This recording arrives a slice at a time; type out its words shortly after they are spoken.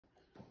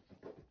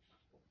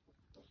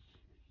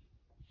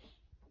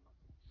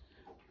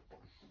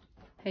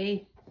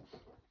Hey,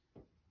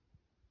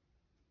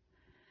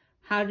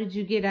 how did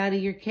you get out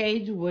of your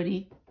cage,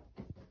 Woody?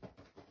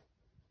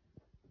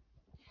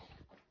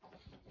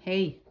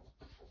 Hey,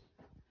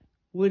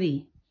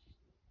 Woody.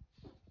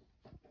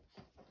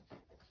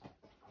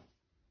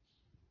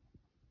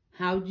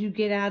 How'd you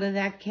get out of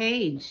that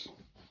cage?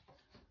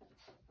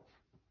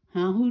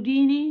 Huh,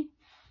 Houdini?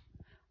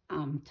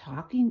 I'm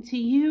talking to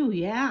you,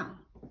 yeah.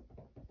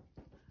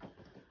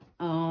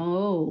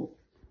 Oh,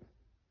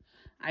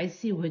 I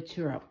see what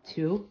you're up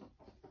to.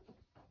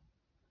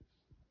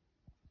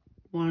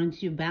 Why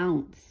don't you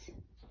bounce?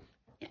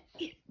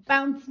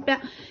 Bounce,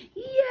 bounce.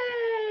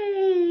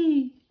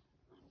 Yay!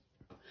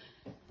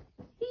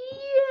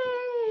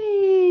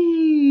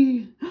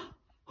 Yay!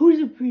 Who's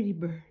a pretty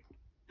bird?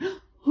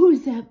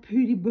 Who's that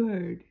pretty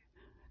bird?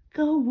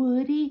 Go,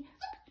 Woody.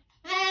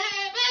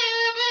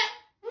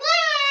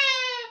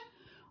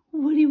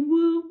 Woody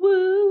woo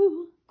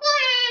woo.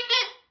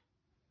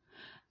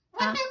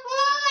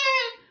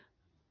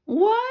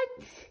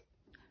 What?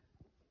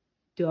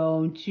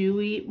 Don't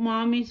you eat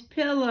Mommy's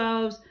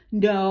pillows.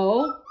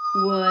 No,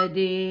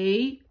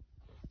 Woody.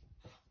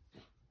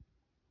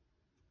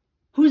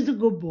 Who's the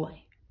good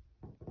boy?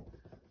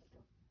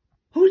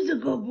 Who's the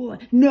good boy?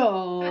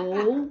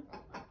 No.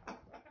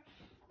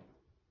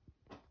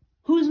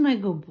 Who's my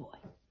good boy?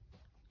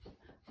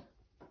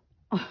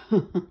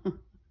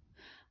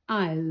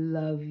 I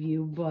love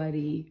you,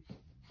 buddy.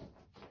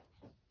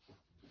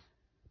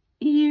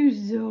 You're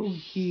so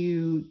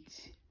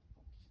cute.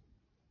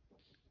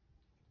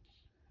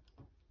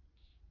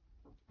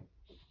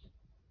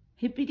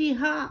 Hippity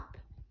hop.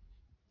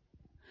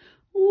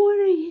 What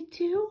are you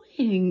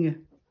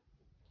doing?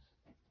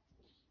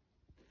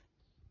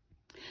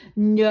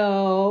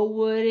 No,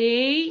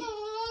 Woody.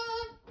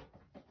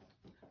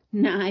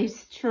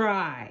 Nice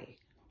try.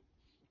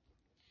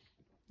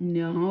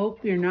 Nope,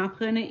 you're not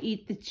going to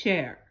eat the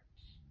chair.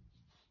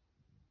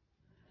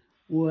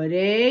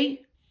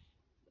 Woody?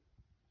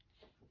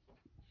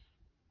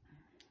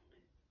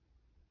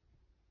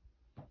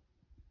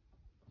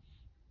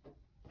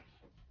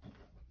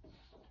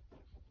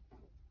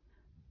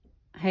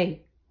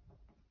 Hey,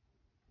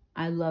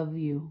 I love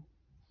you.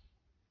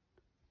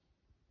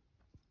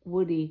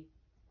 Woody,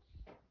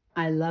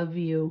 I love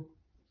you.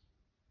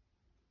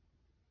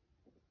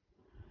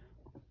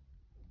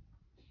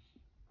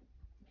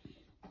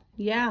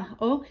 Yeah,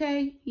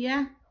 okay,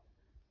 yeah.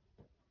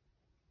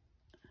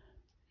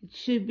 It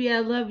should be I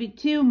love you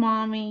too,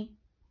 Mommy.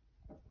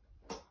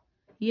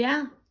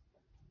 Yeah.